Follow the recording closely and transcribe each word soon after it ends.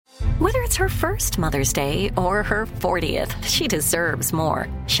Whether it's her first Mother's Day or her 40th, she deserves more.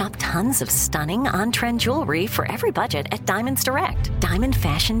 Shop tons of stunning on-trend jewelry for every budget at Diamonds Direct. Diamond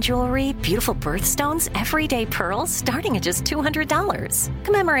fashion jewelry, beautiful birthstones, everyday pearls starting at just $200.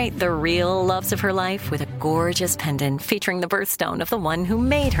 Commemorate the real loves of her life with a gorgeous pendant featuring the birthstone of the one who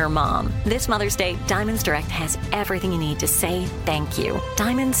made her mom. This Mother's Day, Diamonds Direct has everything you need to say thank you.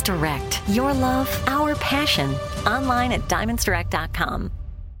 Diamonds Direct. Your love, our passion. Online at diamondsdirect.com.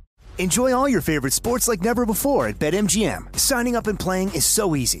 Enjoy all your favorite sports like never before at BetMGM. Signing up and playing is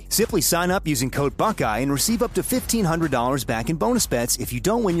so easy. Simply sign up using code Buckeye and receive up to $1,500 back in bonus bets if you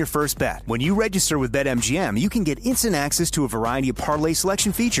don't win your first bet. When you register with BetMGM, you can get instant access to a variety of parlay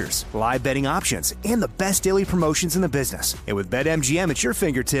selection features, live betting options, and the best daily promotions in the business. And with BetMGM at your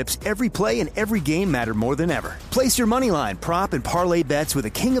fingertips, every play and every game matter more than ever. Place your moneyline, prop, and parlay bets with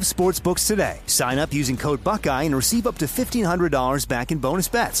the king of sportsbooks today. Sign up using code Buckeye and receive up to $1,500 back in bonus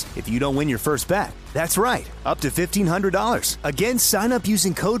bets if you don't win your first bet. That's right, up to $1,500. Again, sign up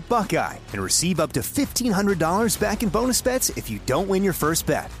using code Buckeye and receive up to $1,500 back in bonus bets if you don't win your first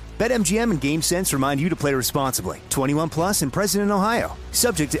bet. BetMGM and GameSense remind you to play responsibly. 21 plus and present in Ohio.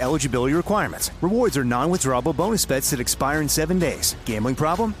 Subject to eligibility requirements. Rewards are non-withdrawable bonus bets that expire in 7 days. Gambling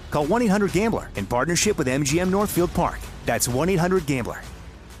problem? Call 1-800-GAMBLER in partnership with MGM Northfield Park. That's 1-800-GAMBLER.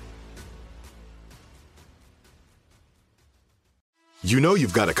 You know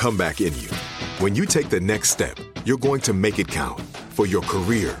you've got a comeback in you. When you take the next step, you're going to make it count. For your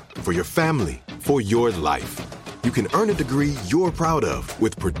career, for your family, for your life. You can earn a degree you're proud of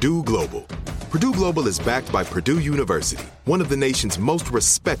with Purdue Global. Purdue Global is backed by Purdue University, one of the nation's most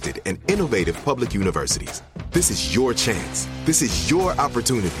respected and innovative public universities. This is your chance. This is your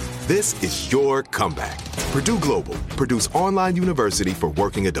opportunity. This is your comeback. Purdue Global, Purdue's online university for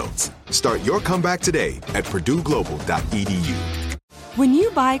working adults. Start your comeback today at purdueglobal.edu. When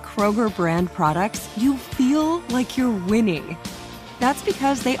you buy Kroger brand products, you feel like you're winning. That's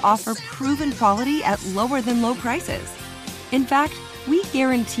because they offer proven quality at lower than low prices. In fact, we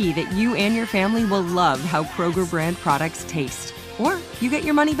guarantee that you and your family will love how Kroger brand products taste, or you get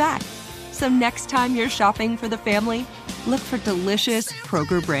your money back. So next time you're shopping for the family, look for delicious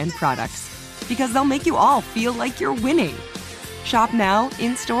Kroger brand products, because they'll make you all feel like you're winning. Shop now,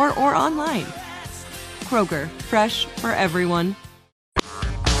 in-store, or online. Kroger, fresh for everyone.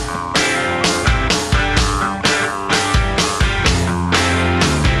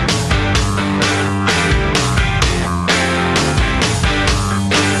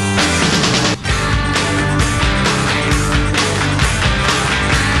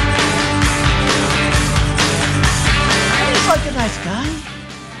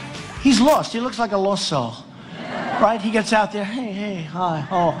 He's lost. He looks like a lost soul. Right? He gets out there, hey, hi,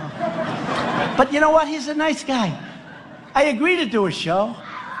 oh. But you know what? He's a nice guy. I agreed to do a show.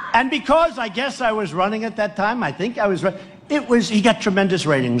 And because I guess I was running at that time, I think I was running, he got tremendous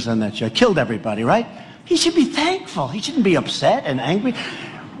ratings on that show. Killed everybody, right? He should be thankful. He shouldn't be upset and angry.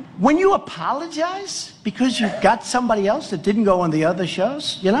 When you apologize because you got somebody else that didn't go on the other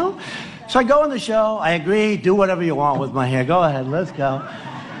shows, you know? So I go on the show, I agree, do whatever you want with my hair. Go ahead, let's go.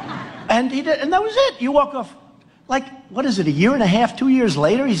 And he did, and that was it. You walk off, like, what is it, a year and a half, 2 years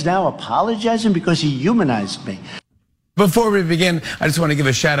later, he's now apologizing because he humanized me. Before we begin, I just want to give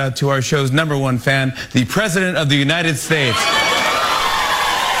a shout out to our show's #1 fan, the President of the United States.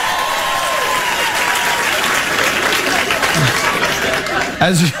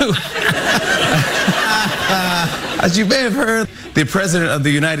 As you may have heard, the President of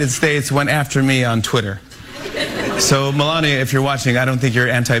the United States went after me on Twitter. So, Melania, if you're watching, I don't think your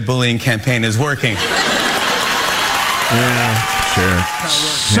anti-bullying campaign is working. Yeah, sure.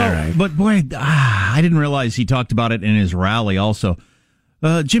 So, right. But boy, I didn't realize he talked about it in his rally also.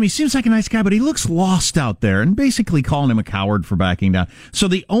 Jimmy seems like a nice guy, but he looks lost out there, and basically calling him a coward for backing down. So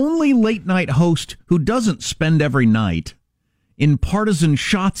the only late-night host who doesn't spend every night in partisan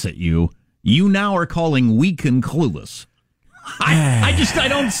shots at you, you now are calling weak and clueless. I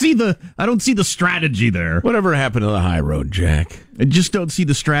don't see the strategy there. Whatever happened to the high road, Jack? I just don't see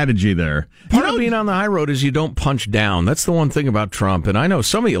the strategy there. Part of being on the high road is you don't punch down. That's the one thing about Trump, and I know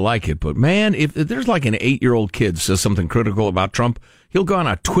some of you like it, but man, if there's like an 8-year-old kid says something critical about Trump, he'll go on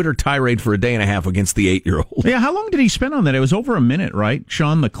a Twitter tirade for a day and a half against the 8-year-old. Yeah, how long did he spend on that? It was over a minute, right,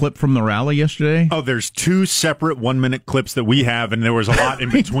 Sean, the clip from the rally yesterday? Oh, there's 2 separate 1-minute clips that we have, and there was a lot in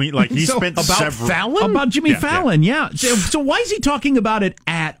between. Like, he spent about several... Fallon? About Jimmy Fallon, yeah. So why is he talking about it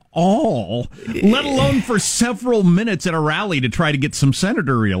at all, let alone for several minutes at a rally to try to get some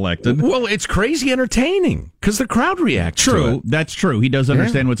senator reelected. Well, it's crazy entertaining because the crowd reacts to it. That's true. He does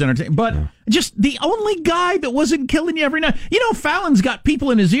understand what's entertaining. But just the only guy that wasn't killing you every night. You know, Fallon's got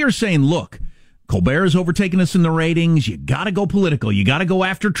people in his ear saying, look, Colbert's overtaken us in the ratings. You got to go political. You got to go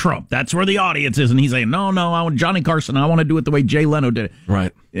after Trump. That's where the audience is. And he's saying, no, I want Johnny Carson. I want to do it the way Jay Leno did it.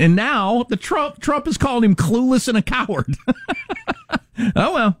 Right. And now Trump is calling him clueless and a coward.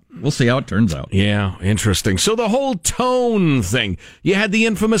 Oh, well, we'll see how it turns out. Yeah, interesting. So the whole tone thing. You had the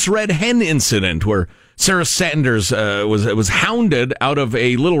infamous Red Hen incident where Sarah Sanders was hounded out of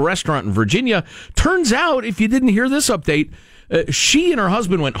a little restaurant in Virginia. Turns out, if you didn't hear this update, she and her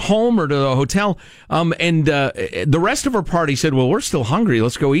husband went home or to the hotel, and the rest of her party said, well, we're still hungry.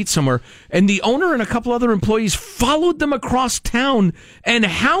 Let's go eat somewhere. And the owner and a couple other employees followed them across town and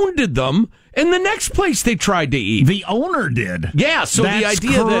hounded them in the next place they tried to eat. The owner did? Yeah, so that's the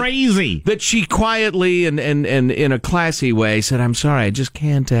idea crazy. That she quietly and in a classy way said, I'm sorry, I just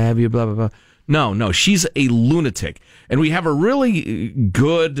can't have you, blah, blah, blah. No, she's a lunatic. And we have a really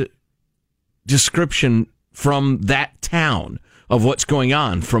good description from that town of what's going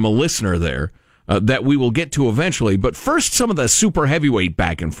on from a listener there that we will get to eventually. But first, some of the super heavyweight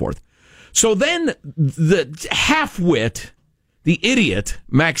back and forth. So then the half-wit, the idiot,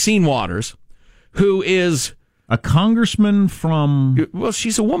 Maxine Waters, who is a congressman from... Well,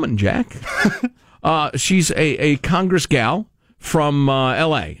 she's a woman, Jack. She's a Congress gal from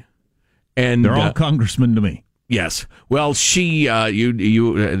L.A. And they're all congressmen to me. Yes. Well, she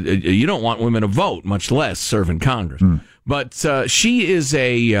you don't want women to vote, much less serve in Congress. But she is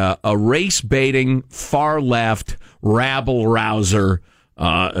a race baiting, far left rabble rouser,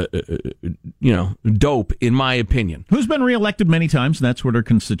 dope, in my opinion. Who's been reelected many times, and that's what her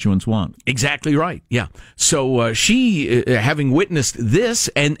constituents want. Exactly right. Yeah. So she, having witnessed this,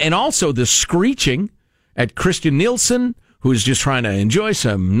 and also the screeching at Christian Nielsen, who was just trying to enjoy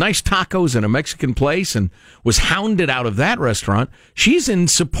some nice tacos in a Mexican place and was hounded out of that restaurant. She's in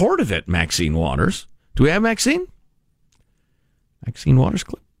support of it, Maxine Waters. Do we have Maxine? Maxine Waters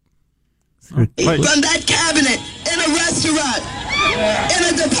clip? From that cabinet, in a restaurant,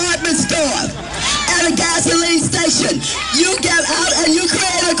 in a department store, at a gasoline station, you get out and you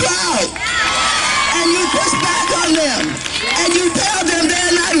create a crowd. And you push back on them. And you tell them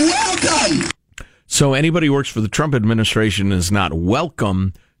they're not welcome. So anybody who works for the Trump administration is not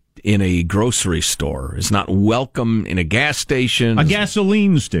welcome in a grocery store, is not welcome in a gas station, a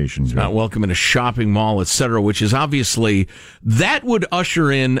gasoline station, is not welcome in a shopping mall, etc., which is obviously, that would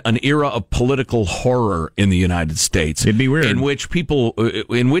usher in an era of political horror in the United States. It'd be weird. In which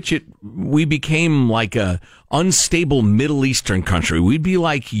we became like a unstable Middle Eastern country. We'd be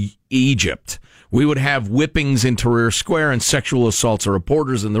like Egypt. We would have whippings in Tahrir Square and sexual assaults of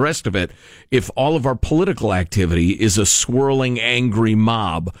reporters and the rest of it if all of our political activity is a swirling, angry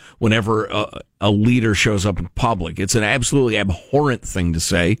mob whenever a leader shows up in public. It's an absolutely abhorrent thing to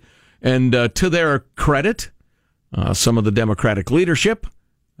say. And to their credit, some of the Democratic leadership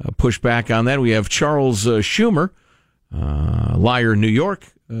push back on that. We have Charles Schumer, liar in New York,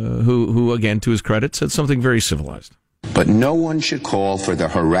 who, again, to his credit, said something very civilized. But no one should call for the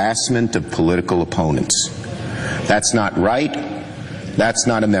harassment of political opponents. That's not right. That's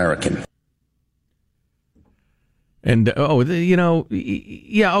not American. And,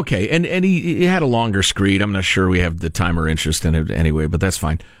 yeah, okay. And he had a longer screed. I'm not sure we have the time or interest in it anyway, but that's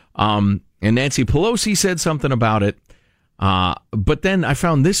fine. And Nancy Pelosi said something about it. But then I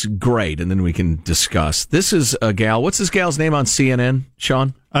found this great, and then we can discuss. This is a gal. What's this gal's name on CNN,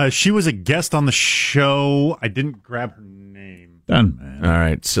 Sean? She was a guest on the show. I didn't grab her name. Done, man. All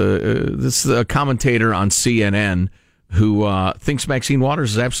right. So this is a commentator on CNN who thinks Maxine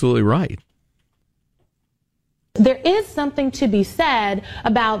Waters is absolutely right. There is something to be said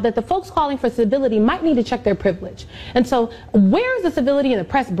about that the folks calling for civility might need to check their privilege. And so where is the civility in the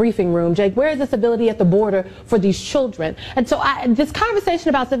press briefing room, Jake? Where is the civility at the border for these children? And so this conversation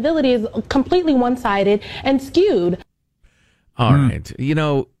about civility is completely one-sided and skewed. All right.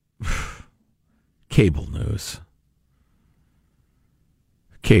 Cable news.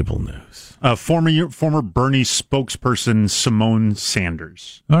 Cable news. Former Bernie spokesperson Simone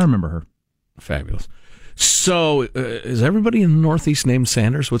Sanders. I remember her. Fabulous. So, is everybody in the Northeast named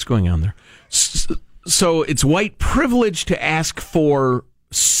Sanders? What's going on there? So, it's white privilege to ask for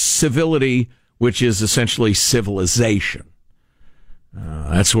civility, which is essentially civilization.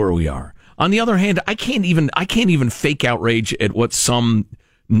 That's where we are. On the other hand, I can't even fake outrage at what some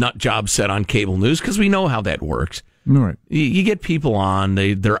nut job said on cable news because we know how that works. All right. You get people on,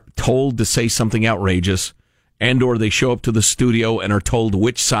 they're told to say something outrageous, and or they show up to the studio and are told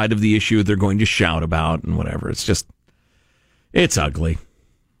which side of the issue they're going to shout about and whatever. It's ugly.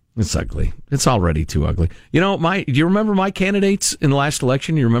 It's ugly. It's already too ugly. Do you remember my candidates in the last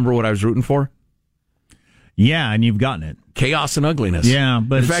election? You remember what I was rooting for? Yeah, and you've gotten it. Chaos and ugliness. Yeah,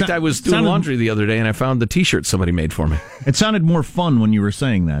 but in fact, I was doing laundry the other day, and I found the T-shirt somebody made for me. It sounded more fun when you were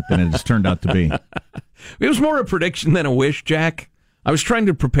saying that than it has turned out to be. It was more a prediction than a wish, Jack. I was trying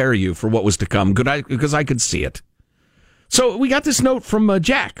to prepare you for what was to come, because I could see it. So we got this note from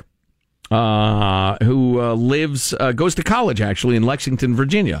Jack, who goes to college, actually, in Lexington,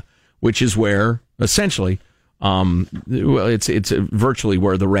 Virginia, which is where, essentially... it's virtually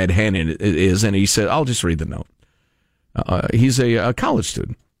where the Red Hen is, and he said, I'll just read the note. He's a college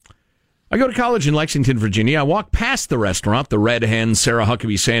student. I go to college in Lexington, Virginia. I walk past the restaurant, the Red Hen, Sarah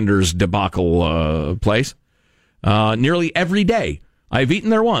Huckabee Sanders debacle place, nearly every day. I've eaten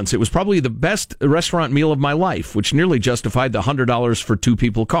there once. It was probably the best restaurant meal of my life, which nearly justified the $100 for 2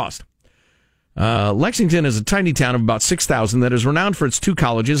 people cost. Lexington is a tiny town of about 6,000 that is renowned for its 2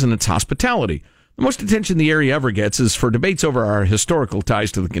 colleges and its hospitality. The most attention the area ever gets is for debates over our historical ties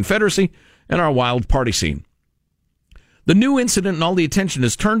to the Confederacy and our wild party scene. The new incident and all the attention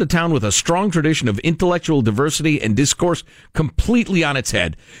has turned a town with a strong tradition of intellectual diversity and discourse completely on its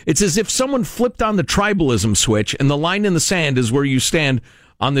head. It's as if someone flipped on the tribalism switch, and the line in the sand is where you stand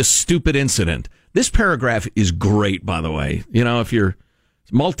on this stupid incident. This paragraph is great, by the way. If you're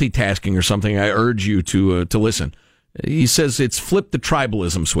multitasking or something, I urge you to listen. He says it's flipped the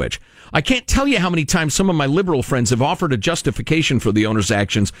tribalism switch. I can't tell you how many times some of my liberal friends have offered a justification for the owner's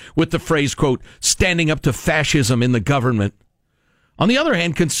actions with the phrase, quote, standing up to fascism in the government. On the other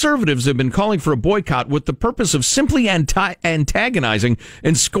hand, conservatives have been calling for a boycott with the purpose of simply antagonizing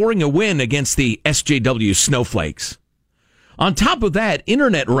and scoring a win against the SJW snowflakes. On top of that,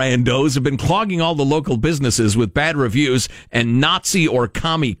 internet randos have been clogging all the local businesses with bad reviews and Nazi or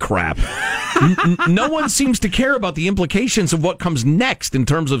commie crap. No one seems to care about the implications of what comes next in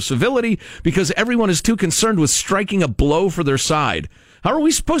terms of civility because everyone is too concerned with striking a blow for their side. How are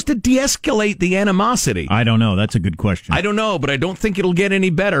we supposed to de-escalate the animosity? I don't know. That's a good question. I don't know, but I don't think it'll get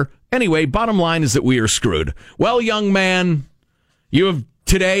any better. Anyway, bottom line is that we are screwed. Well, young man, you have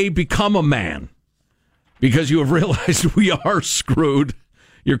today become a man. Because you have realized we are screwed.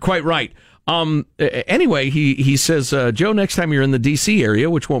 You're quite right. Anyway, he says, Joe, next time you're in the D.C. area,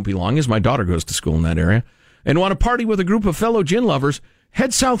 which won't be long, as my daughter goes to school in that area, and want to party with a group of fellow gin lovers,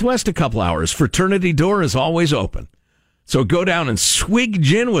 head southwest a couple hours. Fraternity door is always open. So go down and swig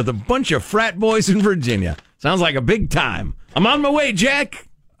gin with a bunch of frat boys in Virginia. Sounds like a big time. I'm on my way, Jack.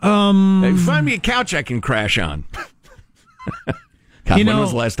 Hey, find me a couch I can crash on. God, when was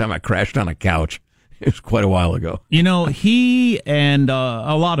the last time I crashed on a couch? It was quite a while ago. He and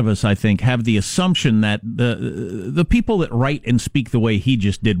a lot of us, I think, have the assumption that the people that write and speak the way he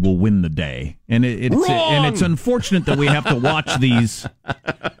just did will win the day, and it's unfortunate that we have to watch these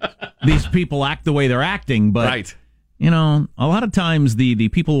people act the way they're acting. But right. A lot of times the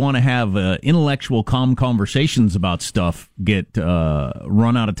people who want to have intellectual, calm conversations about stuff get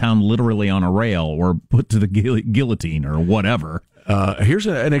run out of town literally on a rail or put to the guillotine or whatever. Here's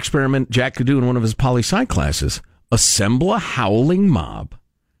an experiment Jack could do in one of his poli-sci classes. Assemble a howling mob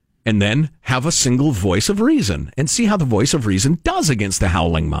and then have a single voice of reason and see how the voice of reason does against the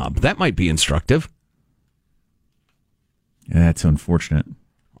howling mob. That might be instructive. That's unfortunate.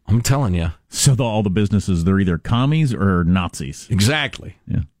 I'm telling you. So all the businesses, they're either commies or Nazis. Exactly.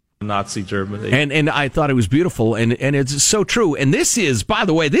 Yeah. Nazi Germany. And I thought it was beautiful, and it's so true. And this is, by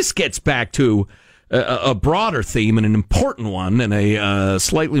the way, this gets back to a broader theme and an important one and a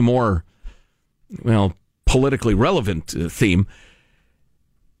slightly more, politically relevant theme.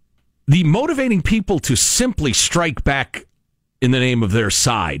 The motivating people to simply strike back in the name of their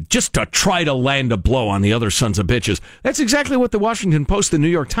side, just to try to land a blow on the other sons of bitches. That's exactly what the Washington Post and New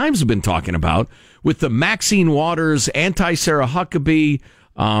York Times have been talking about with the Maxine Waters, anti-Sarah Huckabee,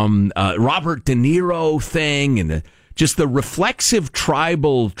 Robert De Niro thing, and just the reflexive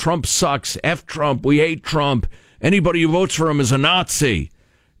tribal Trump sucks, F Trump, we hate Trump, anybody who votes for him is a Nazi.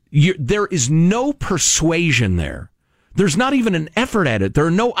 There is no persuasion there. There's not even an effort at it. There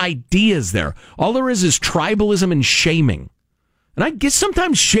are no ideas there. All there is tribalism and shaming. And I guess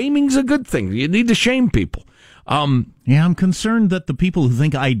sometimes shaming's a good thing. You need to shame people. Yeah, I'm concerned that the people who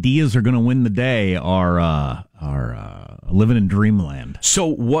think ideas are going to win the day are living in dreamland. So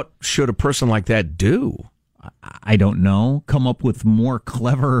what should a person like that do? I don't know. Come up with more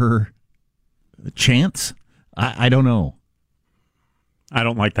clever chants? I don't know. I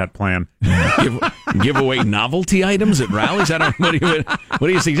don't like that plan. Give away novelty items at rallies? I don't. What do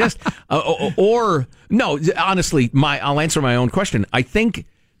you suggest? Or no, honestly, I'll answer my own question. I think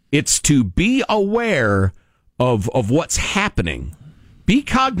it's to be aware of what's happening. Be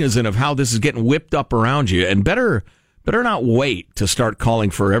cognizant of how this is getting whipped up around you, and better not wait to start calling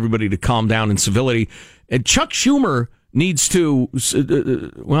for everybody to calm down in civility. And Chuck Schumer needs to,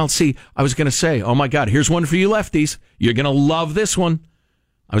 I was going to say, oh my God, here's one for you lefties. You're going to love this one.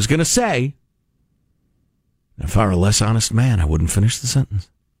 I was going to say, if I were a less honest man, I wouldn't finish the sentence.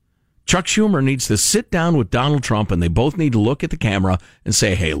 Chuck Schumer needs to sit down with Donald Trump, and they both need to look at the camera and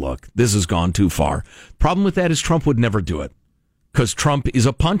say, hey, look, this has gone too far. Problem with that is Trump would never do it, because Trump is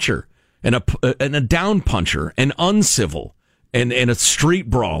a puncher and a down puncher and uncivil and a street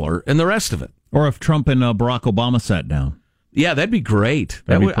brawler and the rest of it. Or if Trump and Barack Obama sat down. Yeah, that'd be great.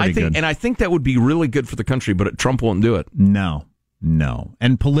 I think that would be really good for the country, but Trump won't do it. No.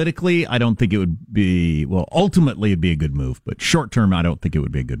 And politically, I don't think it would be, ultimately it'd be a good move, but short term, I don't think it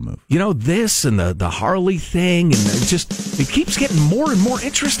would be a good move. You know, this and the Harley thing, and it keeps getting more and more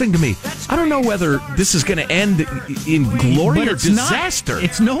interesting to me. I don't know whether this is going to end in glory or disaster.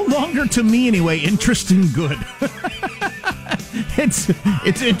 It's no longer, to me anyway, interesting good. It's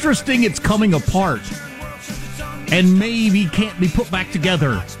interesting, it's coming apart. And maybe can't be put back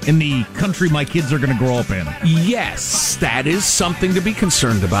together in the country my kids are going to grow up in. Yes, that is something to be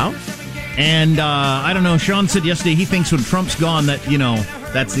concerned about. And I don't know. Sean said yesterday he thinks when Trump's gone that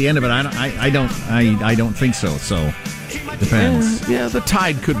that's the end of it. I don't think so. So depends. Yeah, the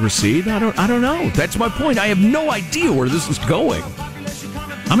tide could recede. I don't know. That's my point. I have no idea where this is going.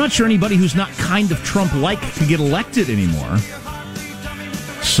 I'm not sure anybody who's not kind of Trump-like could get elected anymore.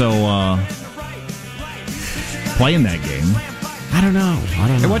 So. Playing that game. I don't know.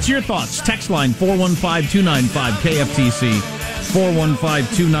 Hey, what's your thoughts? Text line 415-295-KFTC.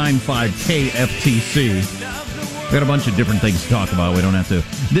 415-295-KFTC. We got a bunch of different things to talk about. We don't have to.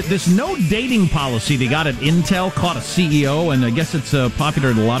 This no dating policy they got at Intel caught a CEO, and I guess it's popular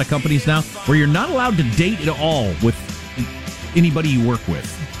at a lot of companies now, where you're not allowed to date at all with anybody you work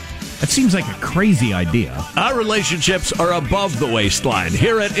with. That seems like a crazy idea. Our relationships are above the waistline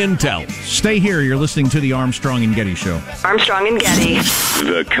here at Intel. Stay here. You're listening to the Armstrong and Getty Show. Armstrong and Getty.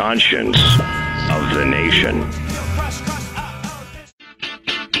 The conscience of the nation.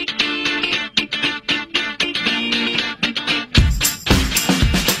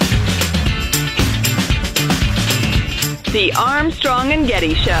 The Armstrong and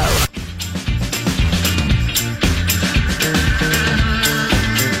Getty Show.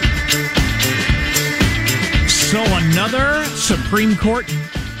 So another Supreme Court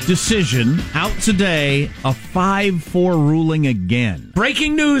decision out today, a 5-4 ruling again.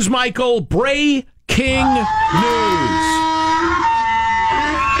 Breaking news, Michael. Breaking news.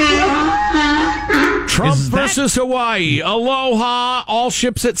 Trump versus Hawaii. Aloha, all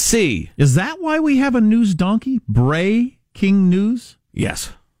ships at sea. Is that why we have a news donkey? Breaking news?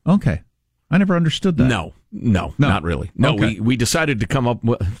 Yes. Okay. I never understood that. No, not really. No, okay. We decided to come up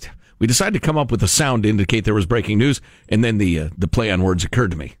with... We decided to come up with a sound to indicate there was breaking news, and then the play on words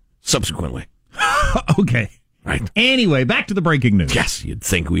occurred to me subsequently. Okay. Right. Anyway, back to the breaking news. Yes, you'd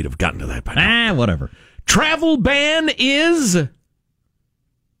think we'd have gotten to that by now. Whatever. Travel ban is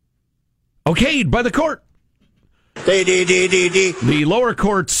okayed by the court. The lower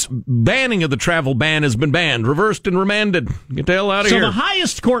court's banning of the travel ban has been banned, reversed, and remanded. Get the hell out of here. So the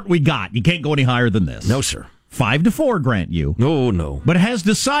highest court we got, you can't go any higher than this. No, sir. 5-4 grant you. No. But it has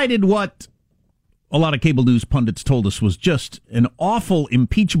decided what a lot of cable news pundits told us was just an awful,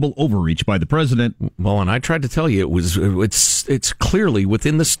 impeachable overreach by the president. Well, and I tried to tell you it's clearly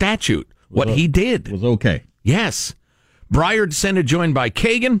within the statute what he did. Was okay. Yes. Breyer dissented, joined by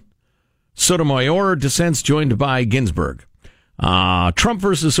Kagan. Sotomayor dissents, joined by Ginsburg. Trump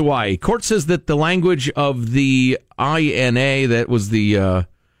versus Hawaii. Court says that the language of the INA, that was the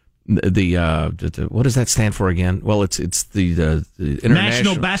what does that stand for again? Well, it's the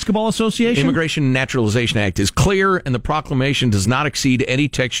National Basketball Association Immigration and Naturalization Act is clear, and the proclamation does not exceed any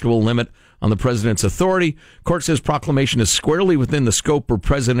textual limit on the president's authority. Court says proclamation is squarely within the scope of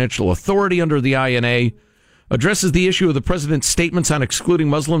presidential authority under the INA. Addresses the issue of the president's statements on excluding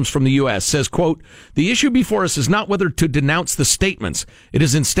Muslims from the U.S., says, quote, the issue before us is not whether to denounce the statements. It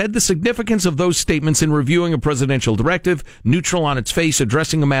is instead the significance of those statements in reviewing a presidential directive, neutral on its face,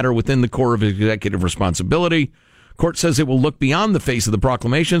 addressing a matter within the core of executive responsibility. Court says it will look beyond the face of the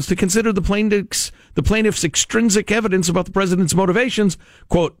proclamations to consider the plaintiff's extrinsic evidence about the president's motivations,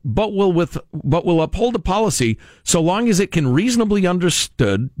 quote, but will uphold a policy so long as it can reasonably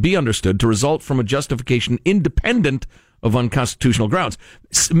be understood to result from a justification independent of unconstitutional grounds.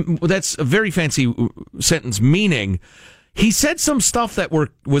 That's a very fancy sentence, meaning he said some stuff that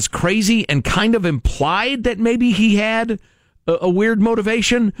was crazy and kind of implied that maybe he had a weird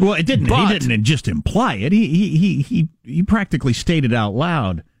motivation. Well, it didn't. He didn't just imply it. He practically stated out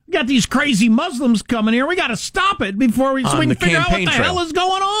loud, "We got these crazy Muslims coming here. We got to stop it before we can figure out what the hell is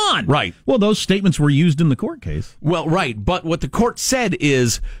going on." Right. Well, those statements were used in the court case. Well, right. But what the court said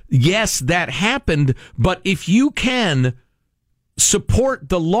is, yes, that happened. But if you can support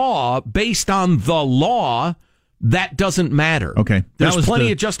the law based on the law, that doesn't matter. Okay. There's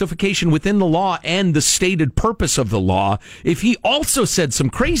plenty of justification within the law and the stated purpose of the law. If he also said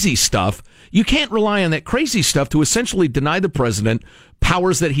some crazy stuff, you can't rely on that crazy stuff to essentially deny the president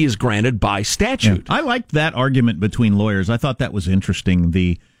powers that he is granted by statute. Yeah. I liked that argument between lawyers. I thought that was interesting.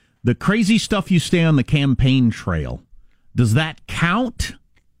 The crazy stuff you say on the campaign trail, does that count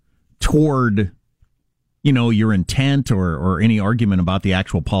toward, your intent or any argument about the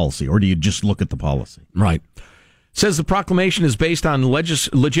actual policy, or do you just look at the policy? Right. Says the proclamation is based on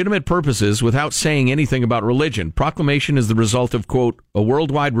legitimate purposes without saying anything about religion. Proclamation is the result of, quote, a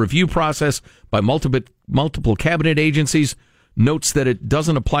worldwide review process by multiple cabinet agencies. Notes that it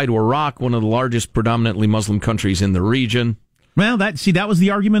doesn't apply to Iraq, one of the largest predominantly Muslim countries in the region. Well, that was the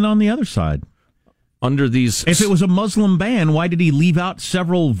argument on the other side. If it was a Muslim ban, why did he leave out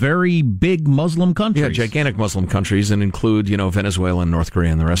several very big Muslim countries? Yeah, gigantic Muslim countries, and include, Venezuela and North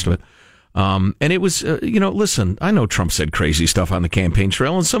Korea and the rest of it. And it was, listen, I know Trump said crazy stuff on the campaign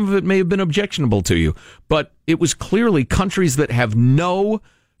trail, and some of it may have been objectionable to you, but it was clearly countries that have no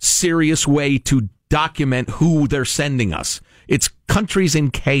serious way to document who they're sending us. It's countries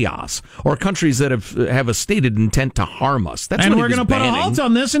in chaos, or countries that have a stated intent to harm us. That's and what we're going to put a halt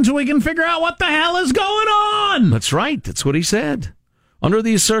on this until we can figure out what the hell is going on. That's right. That's what he said. Under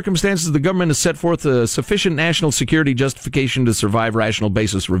these circumstances, the government has set forth a sufficient national security justification to survive rational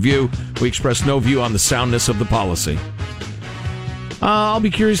basis review. We express no view on the soundness of the policy. I'll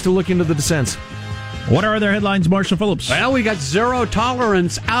be curious to look into the dissents. What are other headlines, Marshall Phillips? Well, we got zero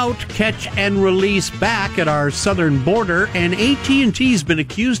tolerance out, catch and release back at our southern border, and AT&T's been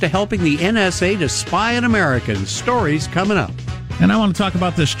accused of helping the NSA to spy on Americans. Stories coming up. And I want to talk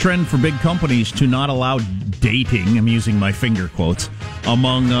about this trend for big companies to not allow dating, I'm using my finger quotes,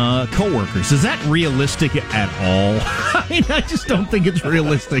 among coworkers. Is that realistic at all? I just don't think it's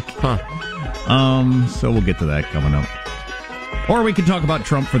realistic. So we'll get to that coming up. Or we can talk about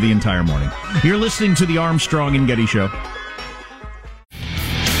Trump for the entire morning. You're listening to the Armstrong and Getty Show.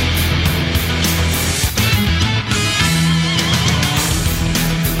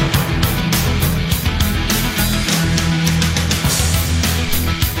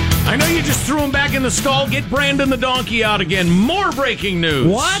 I know you just threw him back in the stall. Get Brandon the donkey out again. More breaking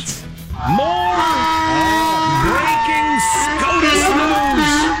news. What? More breaking SCOTUS news.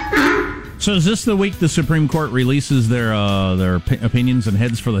 So is this the week the Supreme Court releases their opinions and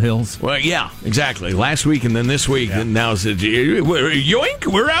heads for the hills? Well, yeah, exactly. Last week and then this week, and now it's yoink,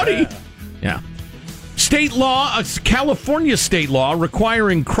 we're outie. Yeah. State law, California state law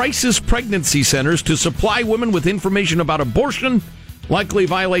requiring crisis pregnancy centers to supply women with information about abortion likely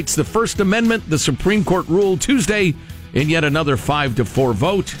violates the First Amendment. The Supreme Court ruled Tuesday in yet another 5-4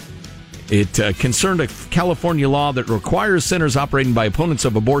 vote. It concerned a California law that requires centers operating by opponents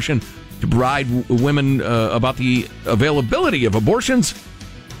of abortion to provide women about the availability of abortions,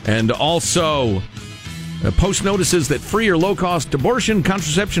 and also post notices that free or low-cost abortion,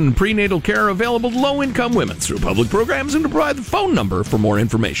 contraception, and prenatal care are available to low-income women through public programs, and to provide the phone number for more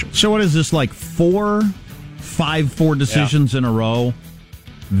information. So what is this, like 5-4 decisions in a row?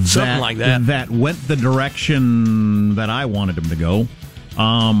 Something like that. That went the direction that I wanted them to go.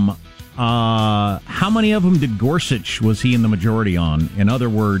 How many of them did Gorsuch, was he in the majority on? In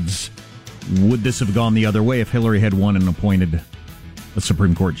other words, would this have gone the other way if Hillary had won and appointed a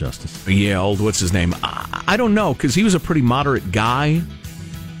Supreme Court justice? Yeah, what's his name? I don't know, because he was a pretty moderate guy.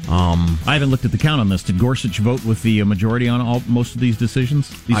 I haven't looked at the count on this. Did Gorsuch vote with the majority on most of these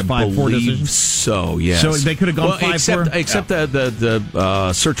decisions? These 5-4 decisions? So, yes. So they could have gone 5-4? Except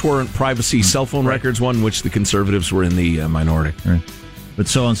the search warrant privacy cell phone records one, which the conservatives were in the minority. Right. But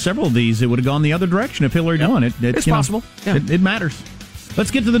so on several of these, it would have gone the other direction if Hillary won. It's possible. It matters. Let's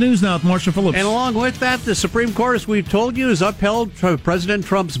get to the news now with Marshall Phillips. And along with that, the Supreme Court, as we've told you, has upheld President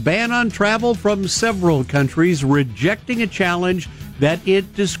Trump's ban on travel from several countries, rejecting a challenge that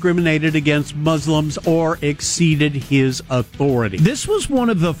it discriminated against Muslims or exceeded his authority. This was one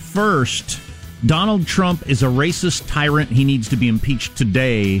of the first Donald Trump is a racist tyrant, he needs to be impeached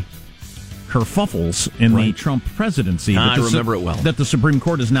today kerfuffles in the Trump presidency. I remember it well. That the Supreme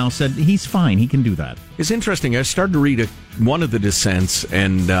Court has now said he's fine, he can do that. It's interesting. I started to read one of the dissents,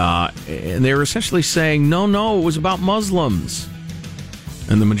 and they were essentially saying, no, it was about Muslims.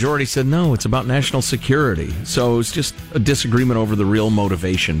 And the majority said, no, it's about national security. So it was just a disagreement over the real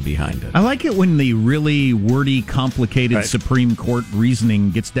motivation behind it. I like it when the really wordy, complicated Supreme Court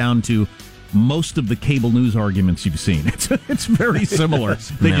reasoning gets down to most of the cable news arguments you've seen. It's very similar.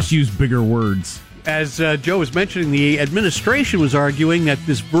 They just use bigger words. As Joe was mentioning, the administration was arguing that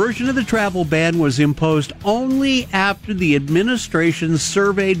this version of the travel ban was imposed only after the administration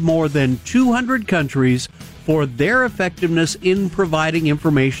surveyed more than 200 countries for their effectiveness in providing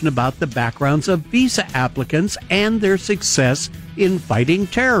information about the backgrounds of visa applicants and their success in fighting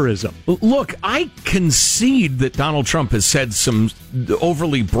terrorism. Look, I concede that Donald Trump has said some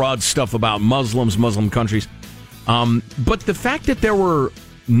overly broad stuff about Muslims, Muslim countries. But the fact that there were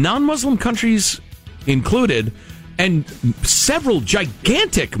non-Muslim countries included and several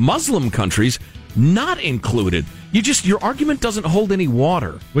gigantic Muslim countries not included, your argument doesn't hold any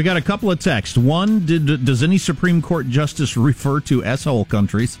water. We got a couple of texts. One, does any Supreme Court justice refer to S-hole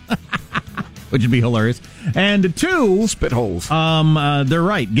countries? Which would be hilarious. And two, spit holes. They're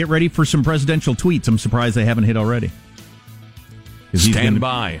right. Get ready for some presidential tweets. I'm surprised they haven't hit already. Stand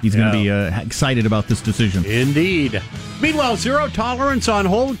by. He's going to be excited about this decision. Indeed. Meanwhile, zero tolerance on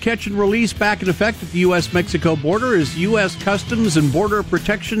hold, catch and release back in effect at the U.S.-Mexico border as U.S. Customs and Border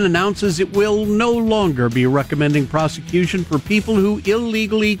Protection announces it will no longer be recommending prosecution for people who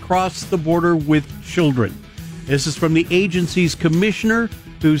illegally cross the border with children. This is from the agency's commissioner,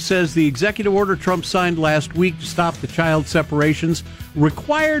 who says the executive order Trump signed last week to stop the child separations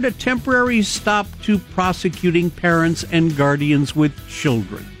required a temporary stop to prosecuting parents and guardians with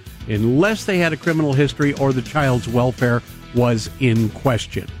children, unless they had a criminal history or the child's welfare was in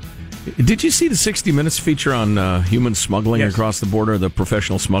question. Did you see the 60 Minutes feature on human smuggling across the border, the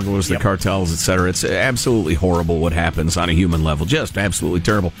professional smugglers, the cartels, etc.? It's absolutely horrible what happens on a human level, just absolutely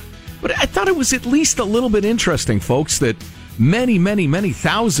terrible. But I thought it was at least a little bit interesting, folks, that many, many, many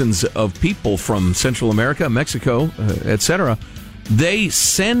thousands of people from Central America, Mexico, etc., they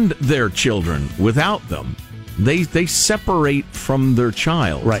send their children without them. They separate from their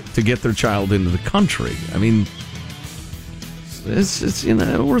child to get their child into the country. I mean, it's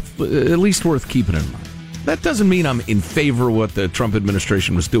at least worth keeping in mind. That doesn't mean I'm in favor of what the Trump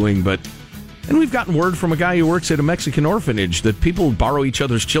administration was doing, but and we've gotten word from a guy who works at a Mexican orphanage that people borrow each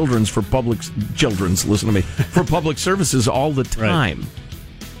other's children for public services all the time. Right.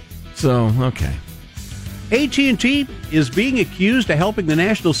 So, okay. AT&T is being accused of helping the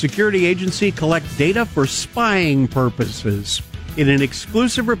National Security Agency collect data for spying purposes. In an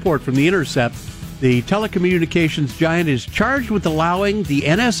exclusive report from The Intercept, the telecommunications giant is charged with allowing the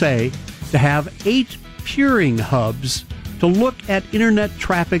NSA to have 8 peering hubs to look at internet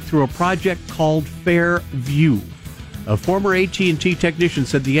traffic through a project called Fairview. A former AT&T technician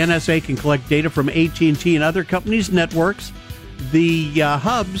said the NSA can collect data from AT&T and other companies' networks. The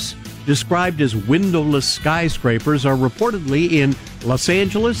hubs, described as windowless skyscrapers, are reportedly in Los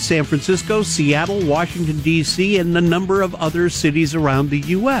Angeles, San Francisco, Seattle, Washington, D.C., and a number of other cities around the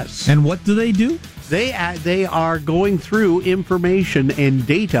U.S. And what do they do? They are going through information and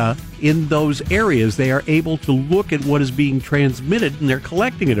data in those areas. They are able to look at what is being transmitted, and they're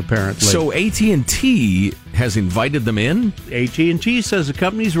collecting it, apparently. So AT&T has invited them in? AT&T says the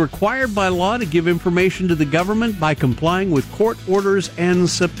company is required by law to give information to the government by complying with court orders and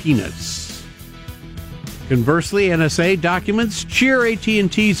subpoenas. Conversely, NSA documents cheer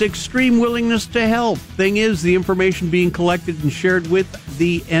AT&T's extreme willingness to help. Thing is, the information being collected and shared with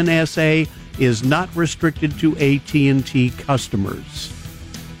the NSA is not restricted to AT&T customers.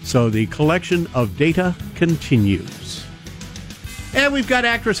 So the collection of data continues. And we've got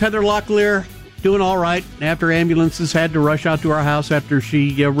actress Heather Locklear doing all right after ambulances had to rush out to our house after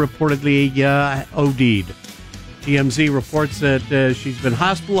she reportedly OD'd. TMZ reports that she's been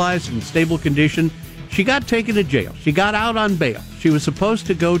hospitalized in stable condition. She got taken to jail. She got out on bail. She was supposed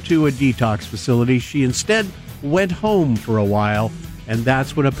to go to a detox facility. She instead went home for a while, and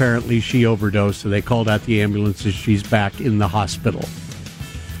that's when apparently she overdosed. So they called out the ambulances. She's back in the hospital.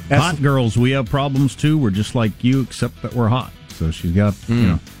 Hot girls, we have problems too. We're just like you, except that we're hot. So she's got,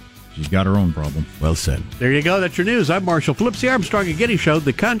 she's got her own problem. Well said. There you go. That's your news. I'm Marshall Phillips, the Armstrong and Getty Show,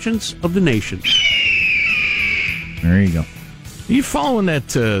 the conscience of the nation. There you go. Are you following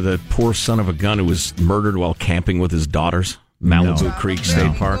that poor son of a gun who was murdered while camping with his daughters? Malibu Creek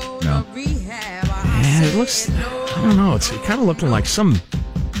State Park? No. Yeah, it looks, I don't know, it's kind of looking like some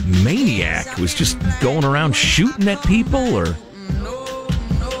maniac who was just going around shooting at people, or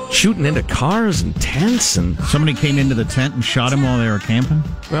shooting into cars and tents, and somebody came into the tent and shot him while they were camping.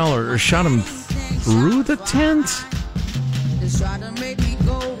 Well, or shot him through the tent.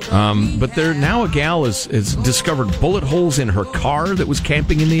 But there now a gal has discovered bullet holes in her car that was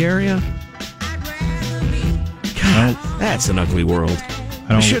camping in the area. God, that's an ugly world.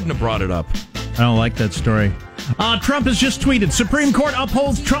 I shouldn't have brought it up. I don't like that story. Trump has just tweeted, Supreme Court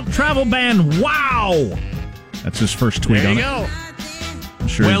upholds Trump travel ban. Wow! That's his first tweet. There you go.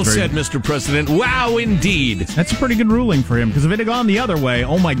 Sure, well said, Mr. President. Wow, indeed. That's a pretty good ruling for him, because if it had gone the other way,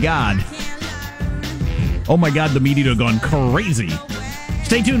 oh my God, the media would have gone crazy.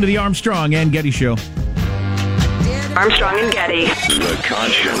 Stay tuned to the Armstrong and Getty Show. Armstrong and Getty. The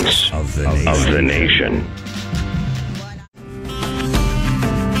conscience of the nation.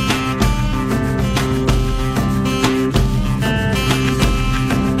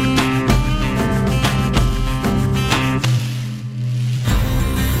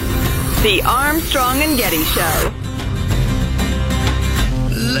 The Armstrong and Getty Show.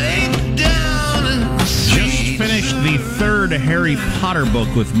 Just finished the third Harry Potter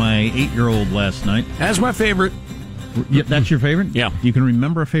book with my 8-year-old last night. That's my favorite. Yeah, that's your favorite? Yeah. You can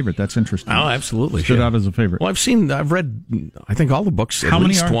remember a favorite. That's interesting. Oh, absolutely. Stood out as a favorite. Well, I've read, I think, all the books at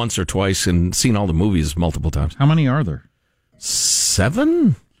least once or twice and seen all the movies multiple times. How many are there?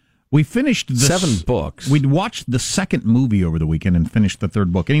 7? We finished 7 books. We'd watched the second movie over the weekend and finished the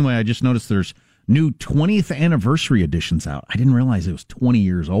third book. Anyway, I just noticed there's new 20th anniversary editions out. I didn't realize it was 20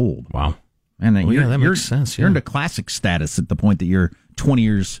 years old. Wow. And that makes sense. You're into classic status at the point that you're 20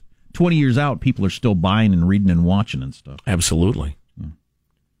 years out. People are still buying and reading and watching and stuff. Absolutely.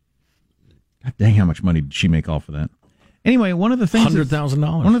 God dang, how much money did she make off of that? Anyway, one of the things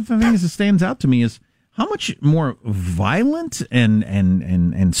 $100,000. One of the things that stands out to me is how much more violent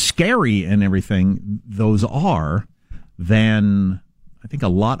and scary and everything those are than I think a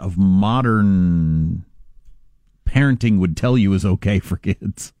lot of modern parenting would tell you is okay for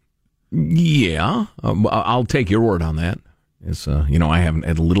kids. Yeah, I'll take your word on that. It's, I haven't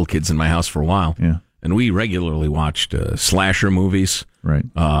had little kids in my house for a while. Yeah. And we regularly watched slasher movies, right?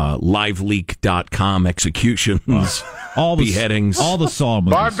 Liveleak.com executions, all the beheadings, all the Saw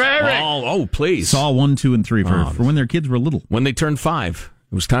movies. Barbaric! Please. Saw 1, 2, and 3 for when their kids were little. When they turned 5,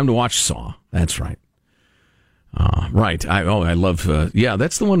 it was time to watch Saw. That's right. Right. I love,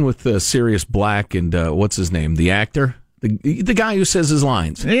 that's the one with Sirius Black and what's his name? The actor? The guy who says his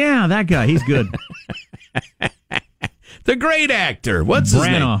lines. Yeah, that guy. He's good. The great actor. What's his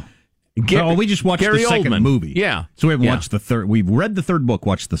name? We just watched Gary the second Oldman. movie. Yeah. So we haven't watched the third. We've read the third book,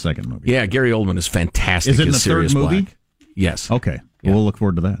 watched the second movie. Yeah, Gary Oldman is fantastic. Is it in the Sirius third movie? Black. Yes. Okay. Yeah. We'll look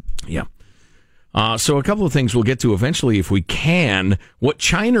forward to that. Yeah. So a couple of things we'll get to eventually if we can. What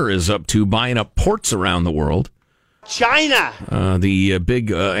China is up to, buying up ports around the world. China! The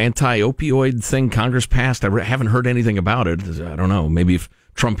big anti-opioid thing Congress passed. I haven't heard anything about it. I don't know. Maybe if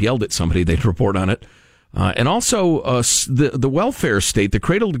Trump yelled at somebody, they'd report on it. And also the welfare state, the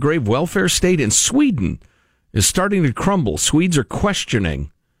cradle-to-grave welfare state in Sweden is starting to crumble. Swedes are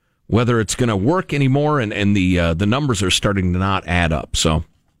questioning whether it's going to work anymore, and the numbers are starting to not add up. So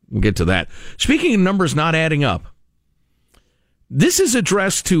we'll get to that. Speaking of numbers not adding up, this is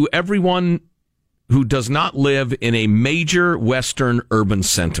addressed to everyone who does not live in a major Western urban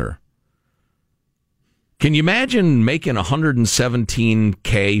center. Can you imagine making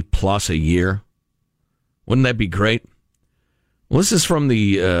 $117K plus a year? Wouldn't that be great? Well, this is from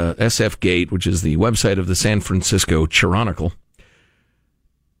the SF Gate, which is the website of the San Francisco Chronicle.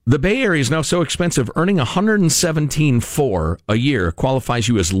 The Bay Area is now so expensive, earning $117,400 a year qualifies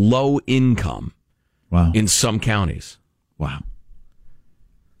you as low income. Wow. In some counties. Wow.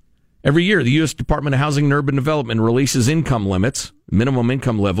 Every year, the U.S. Department of Housing and Urban Development releases income limits, minimum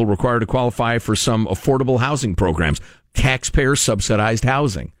income level required to qualify for some affordable housing programs, taxpayer-subsidized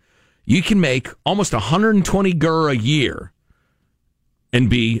housing. You can make almost 120 gur a year and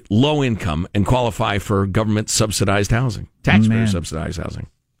be low income and qualify for government-subsidized housing, taxpayer-subsidized housing.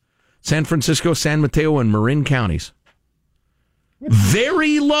 San Francisco, San Mateo, and Marin counties.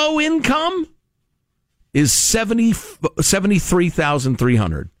 Very low income is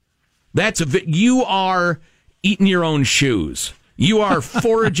 $73,300. You are eating your own shoes. You are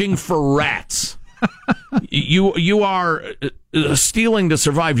foraging for rats. You are stealing to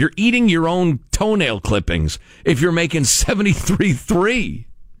survive. You're eating your own toenail clippings if you're making $73,300.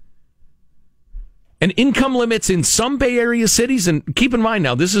 And income limits in some Bay Area cities, and keep in mind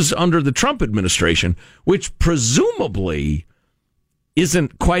now, this is under the Trump administration, which presumably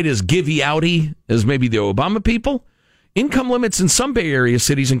isn't quite as givey-outy as maybe the Obama people. Income limits in some Bay Area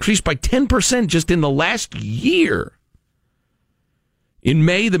cities increased by 10% just in the last year. In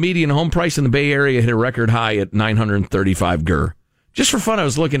May, the median home price in the Bay Area hit a record high at $935 GER. Just for fun, I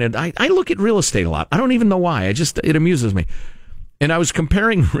was looking at, I look at real estate a lot. I don't even know why. It amuses me. And I was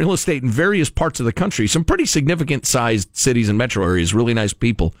comparing real estate in various parts of the country, some pretty significant sized cities and metro areas, really nice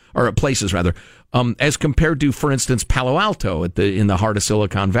people, or places rather, as compared to, for instance, Palo Alto in the heart of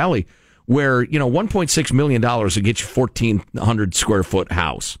Silicon Valley, where, $1.6 million would get you 1,400 square foot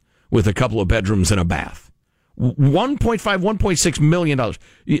house with a couple of bedrooms and a bath. $1.6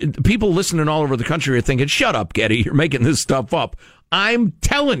 million. People listening all over the country are thinking, shut up, Getty, you're making this stuff up. I'm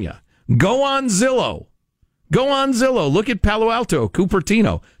telling you, go on Zillow. Look at Palo Alto,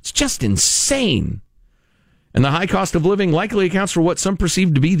 Cupertino. It's just insane. And the high cost of living likely accounts for what some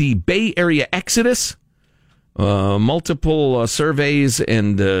perceive to be the Bay Area exodus. Multiple surveys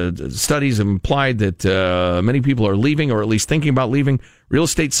and studies have implied that many people are leaving, or at least thinking about leaving. Real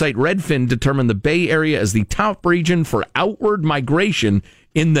estate site Redfin determined the Bay Area as the top region for outward migration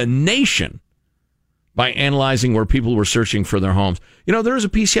in the nation by analyzing where people were searching for their homes. There was a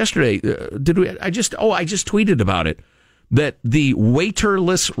piece yesterday. I just tweeted about it, that the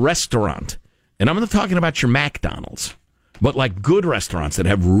waiterless restaurant, and I'm not talking about your McDonald's, but like good restaurants that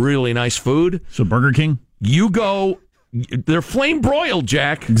have really nice food. So Burger King? You go, they're flame broiled,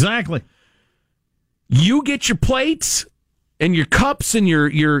 Jack. Exactly. You get your plates and your cups and your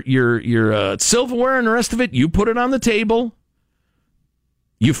silverware and the rest of it. You put it on the table.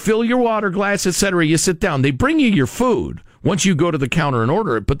 You fill your water glass, etc. You sit down. They bring you your food once you go to the counter and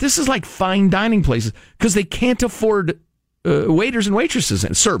order it. But this is like fine dining places because they can't afford waiters and waitresses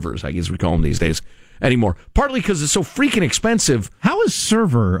and servers, I guess we call them these days, anymore. Partly because it's so freaking expensive. How is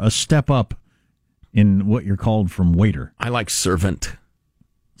server a step up in what you're called from waiter? I like servant.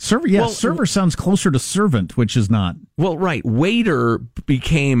 Server, yeah. Well, server sounds closer to servant, which is not. Well, right. Waiter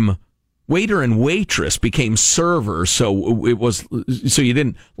and waitress became server, so you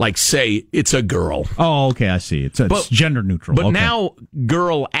didn't say it's a girl. Oh, okay, I see. It's gender neutral. But okay. Now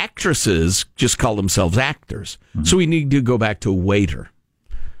girl actresses just call themselves actors. Mm-hmm. So we need to go back to waiter,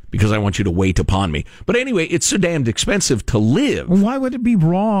 because I want you to wait upon me. But anyway, it's so damned expensive to live. Why would it be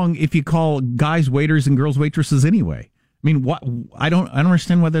wrong if you call guys waiters and girls waitresses anyway? I mean, what? I don't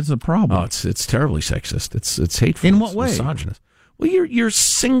understand why that's a problem. Oh, it's terribly sexist. It's hateful. In what way? Misogynist. Well, you're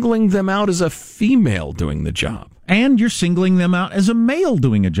singling them out as a female doing the job. And you're singling them out as a male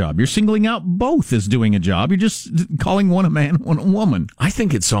doing a job. You're singling out both as doing a job. You're just calling one a man, one a woman. I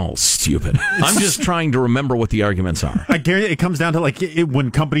think it's all stupid. I'm just trying to remember what the arguments are. I guarantee it comes down to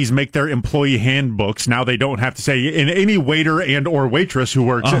when companies make their employee handbooks, now they don't have to say in any waiter and or waitress who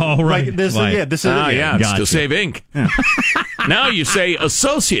works. Oh, right. This is to save ink. Yeah. Now you say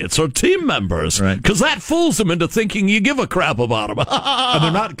associates or team members, because that fools them into thinking you give a crap about them. And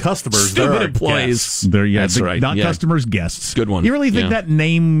they're not customers. Stupid employees. That's right. Not customers, guests. Good one. You really think that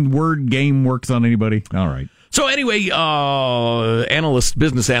name word game works on anybody? All right. So anyway,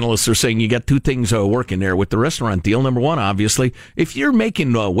 business analysts are saying you got two things working there with the restaurant deal. Number one, obviously, if you're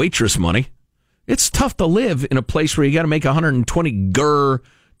making waitress money, it's tough to live in a place where you got to make 120 GER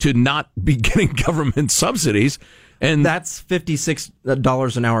to not be getting government subsidies. And that's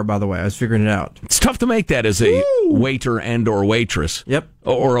 $56 an hour, by the way. I was figuring it out. It's tough to make that as a waiter and or waitress. Yep.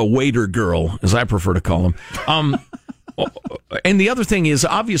 Or a waiter girl, as I prefer to call them. And the other thing is,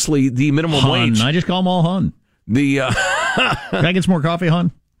 obviously, the minimum wage. I just call them all Hun. Can I get some more coffee,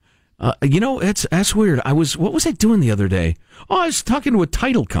 Hun? That's weird. What was I doing the other day? Oh, I was talking to a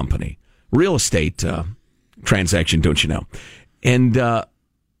title company, real estate transaction, don't you know? And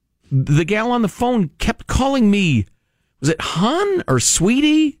the gal on the phone kept calling me, was it Hun or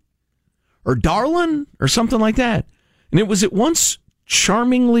Sweetie or Darlin or something like that? And it was at once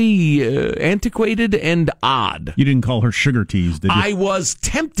charmingly antiquated and odd. You didn't call her Sugar Teas, did you? I was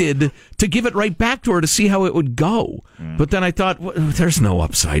tempted to give it right back to her to see how it would go. But then I thought, there's no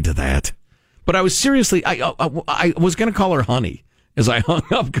upside to that. But I was seriously, I was going to call her Honey as I hung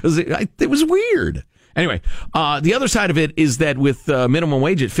up because it was weird. Anyway, the other side of it is that with minimum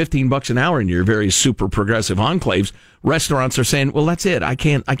wage at $15 an hour in your very super progressive enclaves, restaurants are saying, well, that's it. I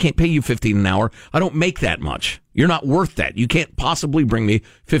can't pay you $15 an hour. I don't make that much. You're not worth that. You can't possibly bring me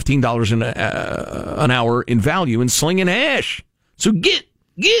 $15 an hour in value in slinging hash. So get.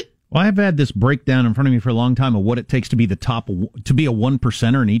 Well, I've had this breakdown in front of me for a long time of what it takes to be to be a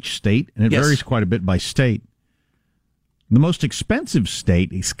 1%er in each state, and it varies quite a bit by state. The most expensive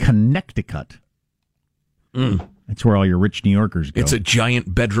state is Connecticut. That's where all your rich New Yorkers go. It's a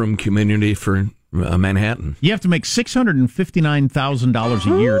giant bedroom community for Manhattan. You have to make $659,000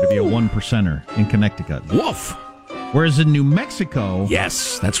 a year to be a 1%er in Connecticut. Woof! Whereas in New Mexico...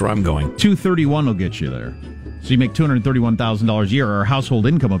 Yes, that's where I'm going. $231 will get you there. So you make $231,000 a year, or a household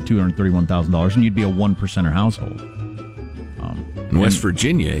income of $231,000, and you'd be a 1%er household. In West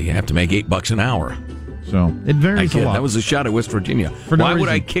Virginia, you have to make $8 an hour. So it varies a lot. That was a shot at West Virginia. Why would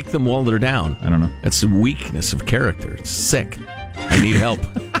I kick them while they're down? I don't know. That's a weakness of character. It's sick. I need help.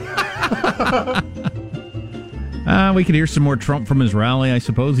 We could hear some more Trump from his rally, I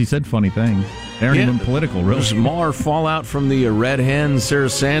suppose. He said funny things. They aren't even political, really. There's more fallout from the Red Hen, Sarah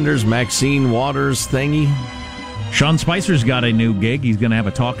Sanders, Maxine Waters thingy. Sean Spicer's got a new gig. He's going to have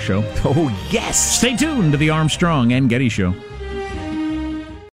a talk show. Oh, yes. Stay tuned to the Armstrong and Getty Show.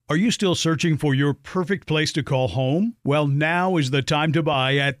 Are you still searching for your perfect place to call home? Well, now is the time to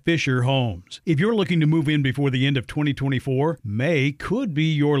buy at Fisher Homes. If you're looking to move in before the end of 2024, May could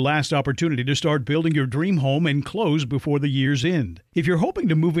be your last opportunity to start building your dream home and close before the year's end. If you're hoping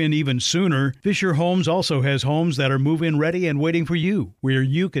to move in even sooner, Fisher Homes also has homes that are move-in ready and waiting for you, where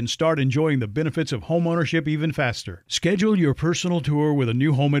you can start enjoying the benefits of homeownership even faster. Schedule your personal tour with a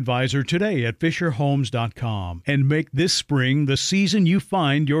new home advisor today at FisherHomes.com and make this spring the season you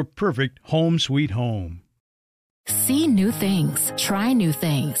find your perfect home sweet home. See new things, try new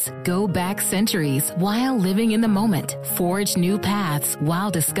things, go back centuries while living in the moment, forge new paths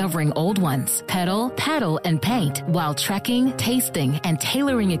while discovering old ones, pedal, paddle, and paint while trekking, tasting, and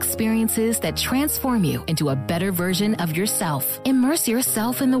tailoring experiences that transform you into a better version of yourself. Immerse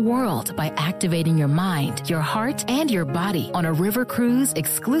yourself in the world by activating your mind, your heart, and your body on a river cruise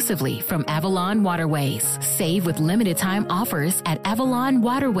exclusively from Avalon Waterways. Save with limited time offers at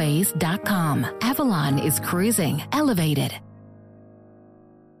AvalonWaterways.com. Avalon is cruising elevated.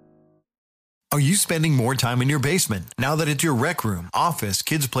 Are you spending more time in your basement now that it's your rec room, office,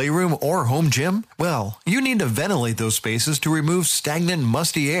 kids' playroom, or home gym? Well, you need to ventilate those spaces to remove stagnant,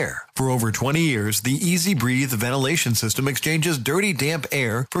 musty air. For over 20 years, the Easy Breathe ventilation system exchanges dirty, damp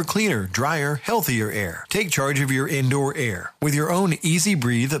air for cleaner, drier, healthier air. Take charge of your indoor air with your own Easy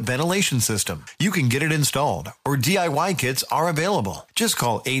Breathe ventilation system. You can get it installed, or DIY kits are available. Just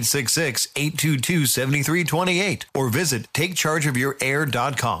call 866-822-7328 or visit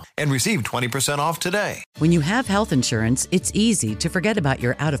takechargeofyourair.com and receive 20% off today. When you have health insurance, it's easy to forget about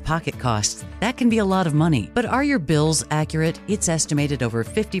your out-of-pocket costs. That can be a lot of money. But are your bills accurate? It's estimated over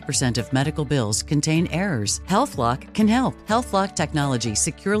 50% of medical bills contain errors. HealthLock can help. HealthLock technology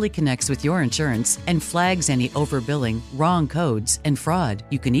securely connects with your insurance and flags any overbilling, wrong codes, and fraud.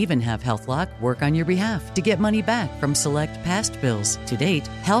 You can even have HealthLock work on your behalf to get money back from select past bills. To date,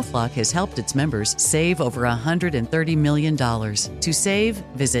 HealthLock has helped its members save over $130 million. To save,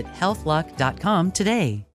 visit healthlock.com today.